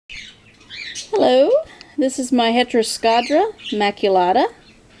Hello, this is my Heteroscodra maculata,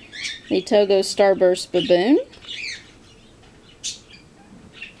 the Togo starburst baboon.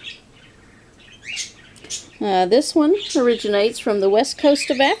 This one originates from the west coast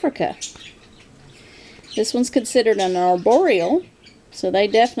of Africa. This one's considered an arboreal, so they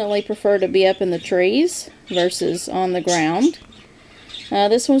definitely prefer to be up in the trees versus on the ground.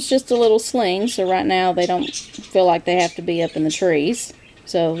 This one's just a little sling, so right now they don't feel like they have to be up in the trees.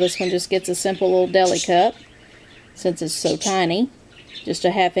 So this one just gets a simple little deli cup, since it's so tiny, just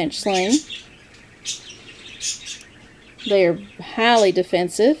a 1/2 inch sling. They are highly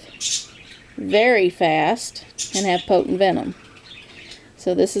defensive, very fast, and have potent venom.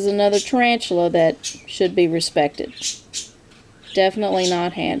 So this is another tarantula that should be respected. Definitely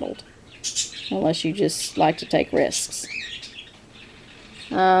not handled, unless you just like to take risks.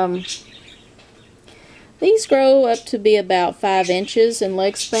 These grow up to be about 5 inches in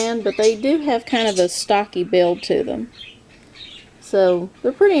leg span, but they do have kind of a stocky build to them. So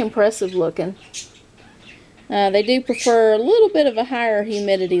they're pretty impressive looking. They do prefer a little bit of a higher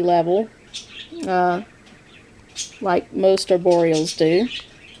humidity level, like most arboreals do.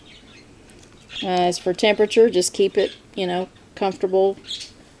 As for temperature, just keep it, comfortable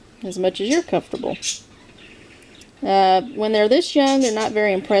as much as you're comfortable. When they're this young, they're not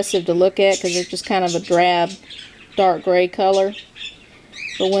very impressive to look at because they're just kind of a drab, dark gray color.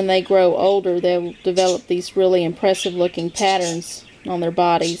 But when they grow older, they'll develop these really impressive looking patterns on their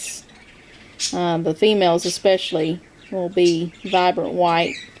bodies. The females especially will be vibrant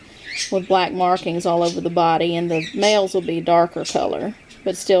white with black markings all over the body, and the males will be darker color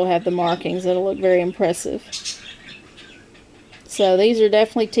but still have the markings that'll look very impressive. So these are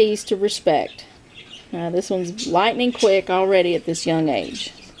definitely teas to respect. This one's lightning quick already at this young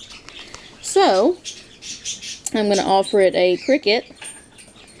age. So I'm going to offer it a cricket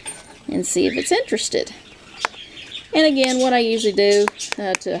and see if it's interested. And again, what I usually do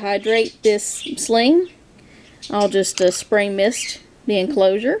to hydrate this sling, I'll just spray mist the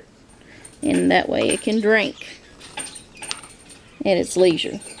enclosure, and that way it can drink at its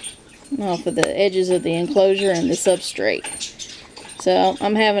leisure off of the edges of the enclosure and the substrate. So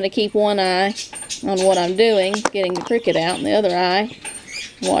I'm having to keep one eye on what I'm doing, getting the cricket out, and the other eye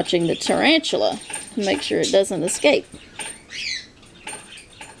watching the tarantula to make sure it doesn't escape.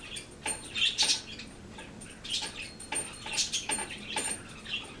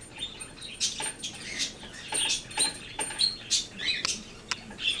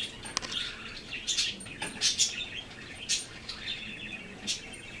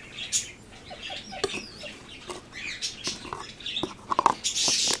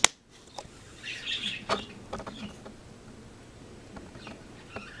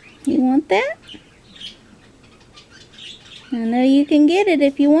 You want that? I know you can get it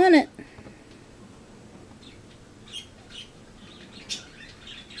if you want it.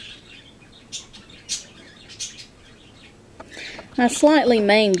 I slightly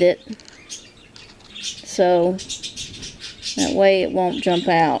maimed it so that way it won't jump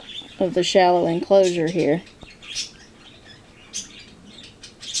out of the shallow enclosure here.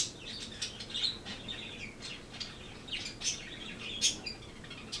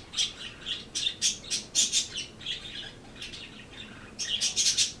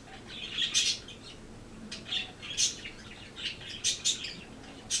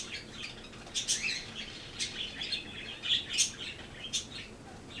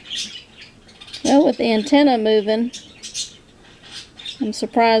 Well, with the antenna moving, I'm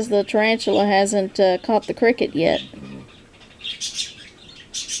surprised the tarantula hasn't caught the cricket yet.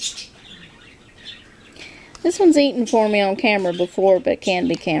 This one's eaten for me on camera before, but can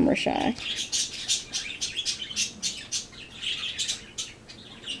be camera shy.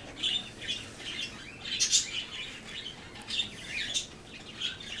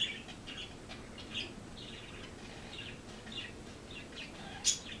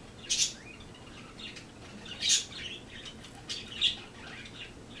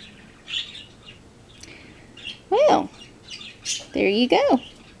 Well, there you go.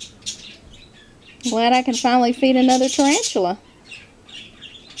 Glad I can finally feed another tarantula.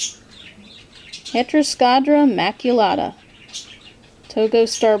 Heteroscodra maculata, Togo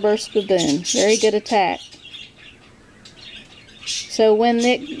starburst baboon. Very good attack. So when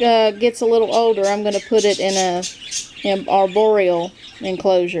it gets a little older, I'm going to put it in an arboreal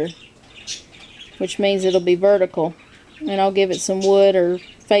enclosure, which means it'll be vertical. And I'll give it some wood or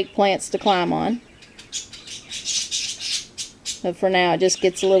fake plants to climb on. But for now, it just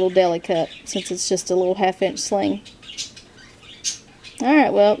gets a little deli cup, since it's just a little 1/2 inch sling.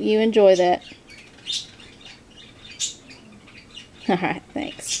 Alright, well, you enjoy that. Alright,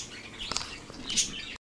 thanks.